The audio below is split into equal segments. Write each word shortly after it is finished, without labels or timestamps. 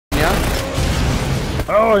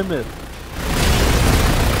Oh, I missed.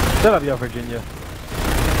 Shut up, yo, Virginia.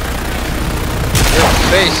 Your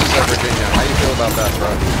face is at Virginia. How you feel about that, bro?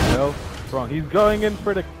 No, it's wrong. He's going in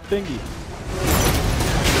for the thingy.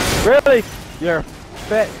 Really? Your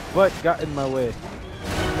fat butt got in my way.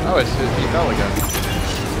 Oh, he fell again.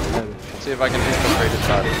 Let's see if I can infiltrate his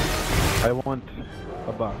body. I want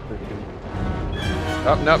a box or two.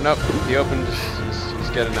 Oh, nope. He opened.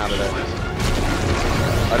 He's getting out of there.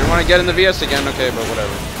 I didn't want to get in the VS again. Okay, but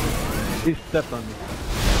whatever. He stepped on me.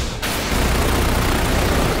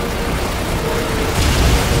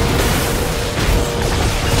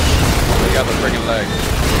 He got the friggin' leg.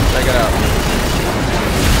 Check it out.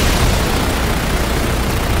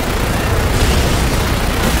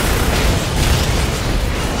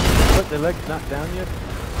 What, the leg's not down yet?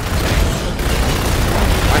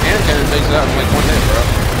 My hand cannon takes it out in like 1 hit, bro.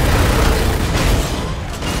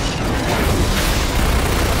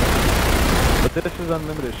 But this is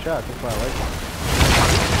unlimited shots, that's why I like it.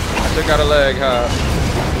 I took out a leg, huh?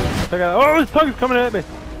 Oh, his tongue's coming at me!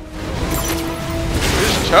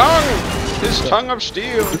 His tongue! His tongue of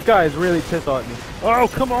steel! This guy is really pissed at me. Oh,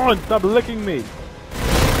 come on! Stop licking me!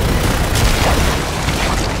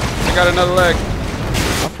 I got another leg.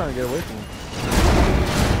 I'm trying to get away from him.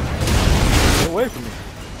 Get away from me.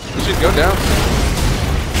 You should go down.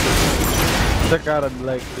 Check out a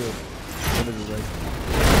leg too. What is his leg?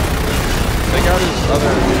 Take out his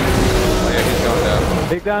other... Oh yeah, he's going down.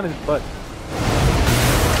 Take down his butt.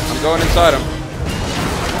 I'm going inside him.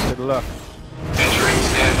 Good luck. Entering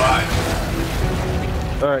standby.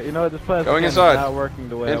 Alright, you know what? This plasma Going can's inside. not working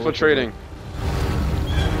the way Infiltrating.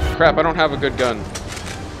 Crap, I don't have a good gun. I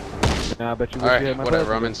would. Nah, I bet you wish you Alright, had my whatever,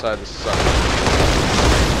 plasma I'm cannon. inside. This sucks.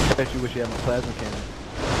 I bet you wish you had my plasma cannon.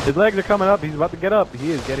 His legs are coming up. He's about to get up.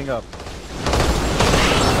 He is getting up.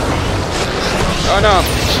 Oh no!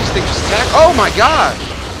 Jeez, they just attacked. Oh my gosh!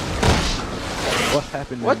 What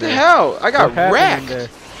happened? What in the there? hell? I got What happened wrecked! in there?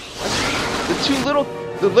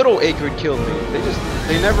 The little acrid killed me.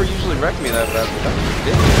 They never usually wreck me that fast, but that's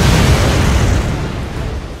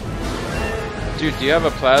ridiculous. Dude, do you have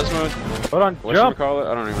a plasma? Hold on, What jump! should we call it?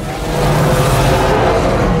 I don't even know.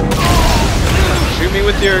 Shoot me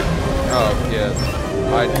with your... Oh, yeah.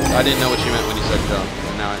 I didn't know what you meant when you said jump,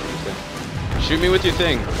 and now I understand. Shoot me with your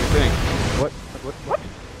thing. What?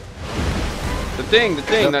 The thing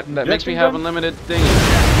that makes me have unlimited things.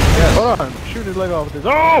 Yes. Hold on, shoot his leg off with this.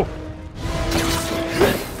 Oh!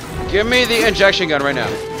 Give me the injection gun right now.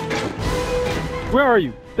 Where are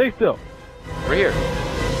you? Stay still. Right here.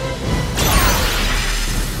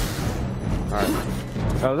 Alright.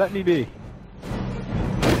 Oh, let me be.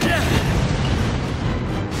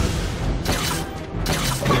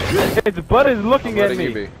 His butt is looking at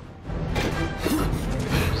me.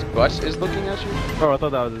 His butt is looking at you? Oh, I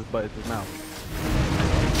thought that was his butt. It's his mouth.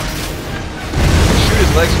 Shoot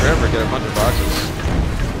his legs forever, get a bunch of boxes.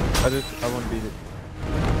 I want to beat it.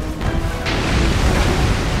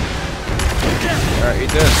 Alright, eat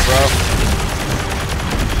this, bro.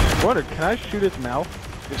 I wonder, can I shoot his mouth?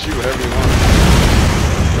 You can shoot whatever you want.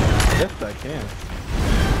 Yes, I can.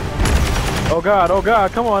 Oh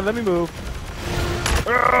god, come on, let me move.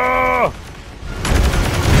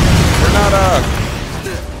 Granada!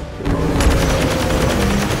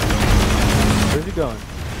 Where's he going?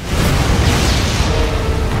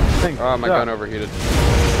 Thanks. Oh, my gun overheated.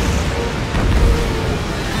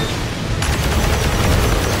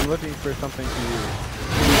 I'm looking for something to use.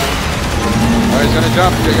 Oh, he's gonna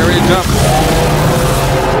jump. Get ready to jump.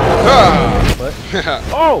 Ah! What?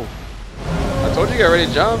 Oh! I told you get ready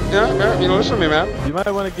to jump. Yeah, you know, listen to me, man. You might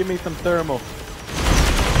want to give me some thermal.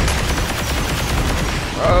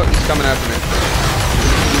 Oh, he's coming after me.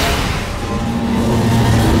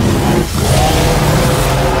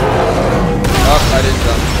 Oh, I didn't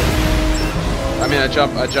jump. I mean,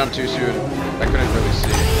 I jumped too soon. I couldn't really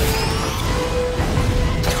see.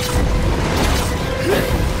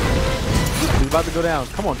 He's about to go down.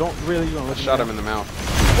 Come on, don't really. I shot him in the mouth.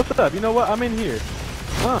 What's up? You know what? I'm in here.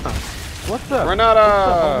 What's up?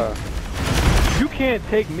 Granada! What's up, you can't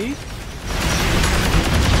take me.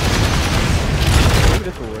 Maybe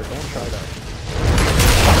this will work. I want to try that.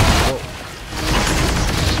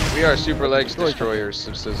 We are Super Legs Destroyers.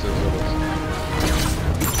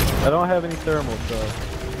 I don't have any thermal, so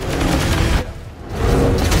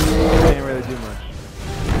can't really do much.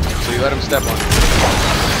 So you let him step on you.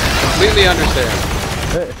 Completely understand.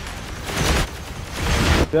 Hey.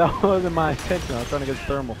 That wasn't my intention. I was trying to get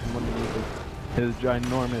thermal from underneath his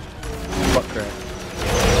ginormous butt crack.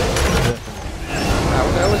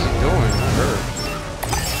 What the hell is he doing?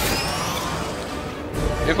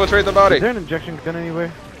 Infiltrate the body. Is there an injection gun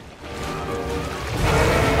anywhere?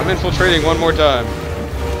 I'm infiltrating one more time.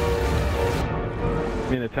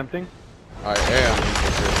 You mean attempting? I am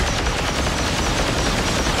infiltrating.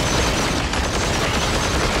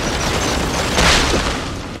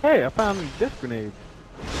 Hey, I found disc grenades.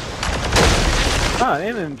 Ah,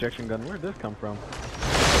 and an injection gun. Where'd this come from?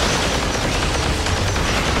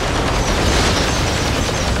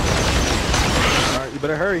 Alright, you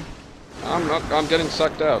better hurry. I'm getting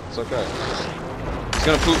sucked out. It's okay. It's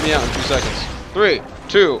gonna poop me out in 2 seconds. 3,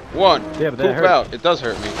 2, 1. Yeah, but that Poop hurts. out. It does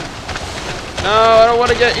hurt me. No, I don't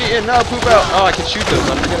want to get eaten. No, poop out. Oh, I can shoot those.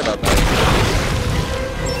 I forget about that.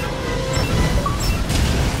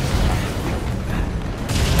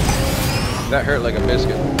 That hurt like a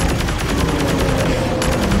biscuit.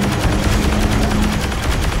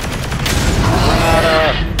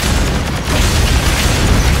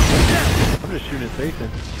 I'm just shooting his face in.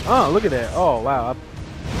 Oh, look at that. Oh, wow.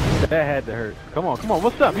 That had to hurt. Come on, come on.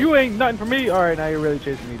 What's up? You ain't nothing for me. Alright, now you're really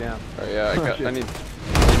chasing me down. Oh, yeah, Oh, shit. I need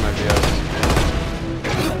my VS.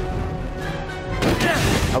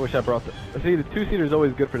 I wish I brought the... See, the two-seater is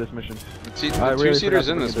always good for this mission. The I really two-seater's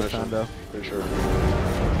forgot in to this bring it mission. time, though. For sure.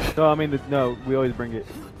 No, I mean, no, we always bring it.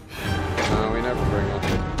 No, we never bring it.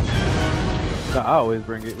 No, I always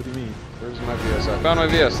bring it. What do you mean? Where's my VS? I found my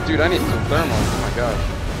VS. Dude, I need some thermal. Oh my god.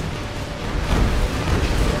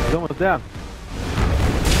 He's almost down.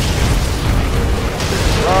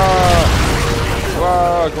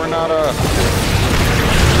 Whoa, Granada.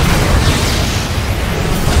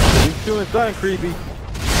 He's doing something creepy.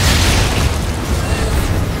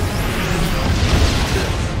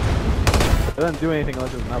 It doesn't do anything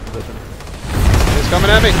unless it's not position. He's coming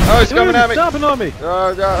at me. Oh, he's coming at me. He's stomping on me.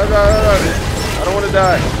 I don't want to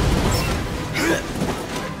die.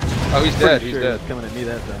 Oh, he's dead. He's Sure dead. He's coming at me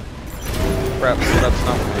that time. Crap. That's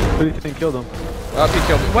not me. Who do you think killed him? Oh, he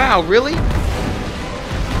killed me. Wow, really?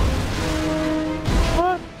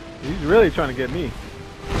 What? He's really trying to get me.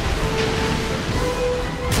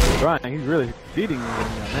 Trying. He's really feeding me.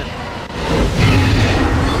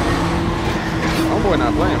 Homeboy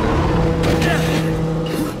not playing, man.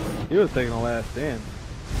 He was taking the last stand.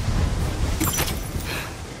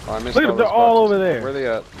 Oh, I missed Look at them, all they're those all boxes. over there. Where are they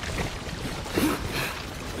at?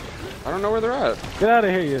 I don't know where they're at. Get out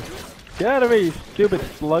of here, you. Get out of here, you stupid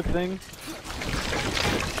slug thing.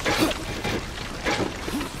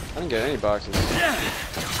 I didn't get any boxes.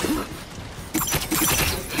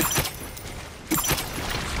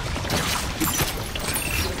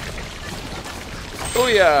 Oh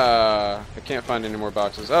yeah! I can't find any more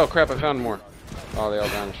boxes. Oh crap! I found more. Oh, they all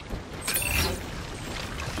vanished.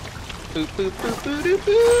 Boop, boop, boop, boop, boop,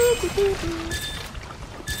 boop, boop, boop.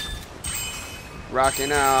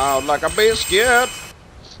 Rocking out like a biscuit.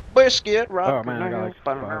 Biscuit rocking man, I got like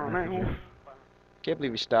out. 5 minutes. Can't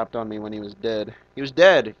believe he stopped on me when he was dead. He was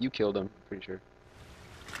dead. You killed him. Pretty sure.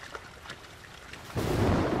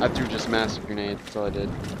 I threw just massive grenades. That's all I did.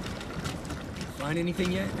 Find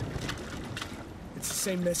anything yet? It's the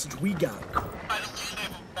same message we got.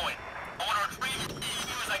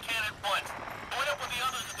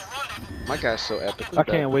 My guy's so epic. I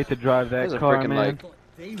can't wait to drive that There's a car, freaking, man. like,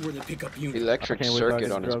 They were the pickup unit. electric I can't wait till I circuit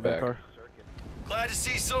get on to his drive that back. car. Glad to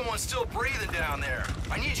see someone still breathing down there.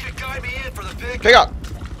 I need you to guide me in for the big. Pick up!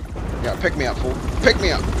 Yeah, pick me up, fool. Pick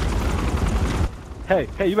me up! Hey,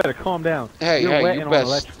 you better calm down. Hey, You're hey, wet you and best,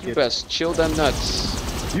 unelectrocuted. you best chill them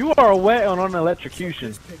nuts. You are wet on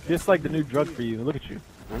electrocution. Just like the new drug for you. Look at you.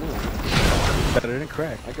 I know. Better than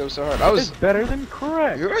crack. I go so hard. I was. It's better than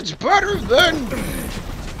crack. It's better than.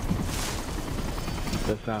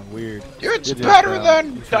 That sounds weird. It's You're just, better you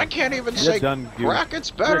than. sound- I can't even you're say done goofed. crack. It's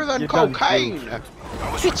better than You're done cocaine.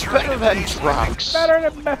 I was It's returning better to than base. drugs. Better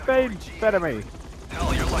than methane. Better me.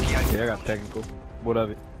 Hell, you're lucky I. Yeah, I got technical. What of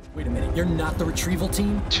it? Wait a minute, you're not the retrieval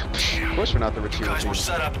team? Of course, we're not the You retrieval guys team. were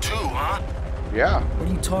set up too, huh? Yeah. What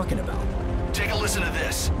are you talking about? Take a listen to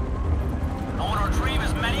this. I want to retrieve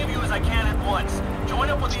as many of you as I can at once. Join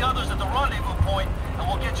up with the others at the rendezvous point, and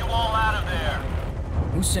we'll get you all out of there.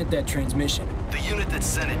 Who sent that transmission? The unit that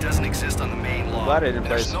sent it doesn't exist on the main log. Glad I didn't and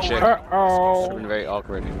play there's as a no chick. way- Would have Uh-oh. been very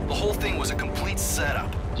awkward. The whole thing was a complete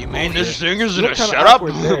setup. You mean this thing isn't You look kinda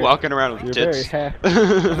awkward there. Walking around with You're tits. very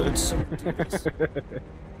Good Samaritans.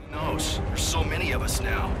 Who knows? There's so many of us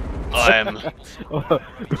now. I'm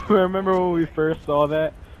Remember when we first saw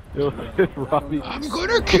that? It was Robbie.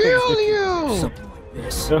 gonna kill you. Something like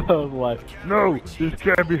this. I was like, no, this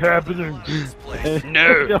can't be happening. This place. And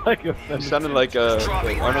No. I feel like a You sounded like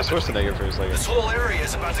Arnold Schwarzenegger for a second. This whole area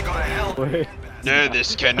is about to go to hell. Wait. No,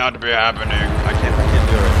 this cannot be happening. I can't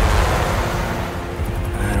do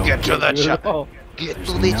I don't it. Get to the chopper. Oh, Get There's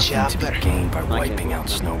to the nothing to chopper. be gained by I can't wiping do out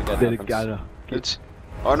nothing. Snowbird. did it gotta. It's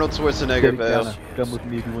Arnold Schwarzenegger, fam. Come with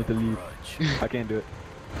me if you want to leave. I can't do it.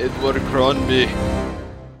 Edward Crombie.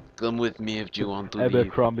 Come with me if you want to leave.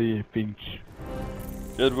 Abercrombie Finch.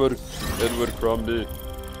 Edward Crombie.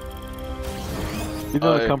 He's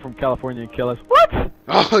gonna come from California and kill us. What?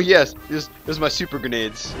 Oh yes, there's my super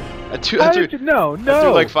grenades. I threw No. I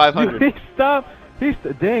threw like 500. He stopped.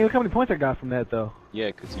 Dang, look how many points I got from that though.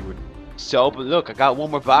 Yeah, cause you were. So, but look, I got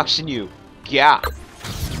one more box than you. Yeah.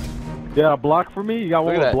 You got a block for me? You got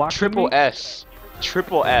one Look more at that. block Triple than me? S.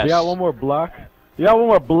 Triple S. You got one more block? You got one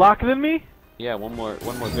more block than me? Yeah, one more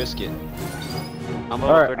biscuit. I'm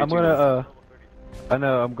Alright, I'm gonna I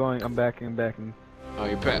know, I'm backing. Oh,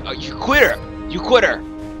 you quitter! You quitter!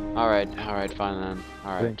 Alright, fine then.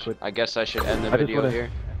 Alright. Quit. I guess I should end the I just video wanna- here.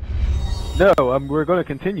 No, we're gonna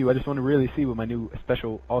continue. I just want to really see what my new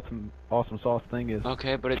special awesome sauce thing is.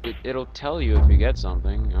 Okay, but it'll tell you if you get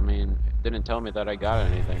something. I mean, it didn't tell me that I got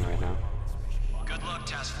anything right now. Good luck,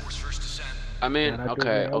 Task Force First Descent. I mean, And I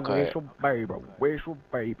okay. Where's your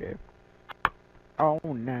baby? Oh,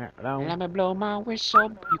 nah, Let me blow my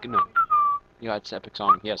whistle. You can know. Yeah, it's epic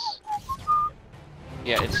song. Yes.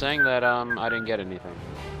 Yeah, it's saying that I didn't get anything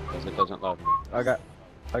because it doesn't love me. I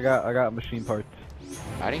got machine parts.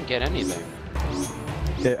 I didn't get anything.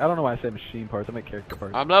 Okay, I don't know why I said machine parts. I meant character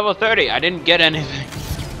parts. I'm level 30. I didn't get anything.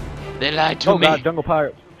 They lied to me. Oh god, jungle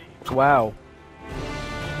pirate. Wow.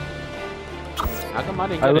 How come I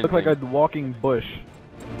didn't get I look anything? like a walking bush.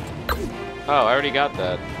 Oh, I already got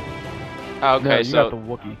that. Oh, okay, No, you so got the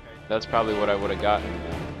Wookiee. that's probably what I would have gotten.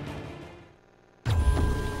 No,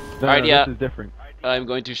 Alright, yeah. This is different. I'm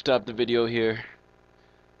going to stop the video here.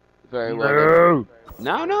 Very well.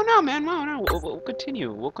 No. No, man, no. We'll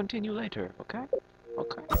continue. We'll continue later. Okay.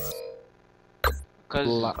 Okay. Because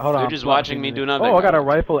Hold on, you're I'm just watching me blocking do it. nothing. Oh, I got a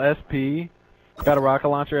rifle SP. Got a rocket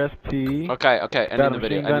launcher SP. Okay. Got Ending a the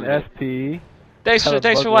video. machine gun ending the video. SP. Thanks Got a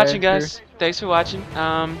for bug watching, rancher. guys. Thanks for watching.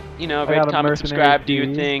 You know, I rate, got a comment, mercenary subscribe, do your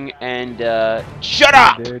fee. thing, and shut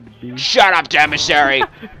up! Dared to be. Shut up, Demissary!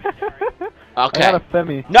 I Okay. got a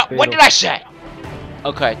Femi. No, fatal. what did I say?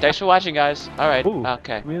 Okay, thanks for watching, guys. Alright, Ooh,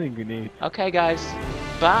 okay. Smiling grenade. Okay, guys.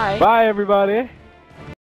 Bye. Bye, everybody.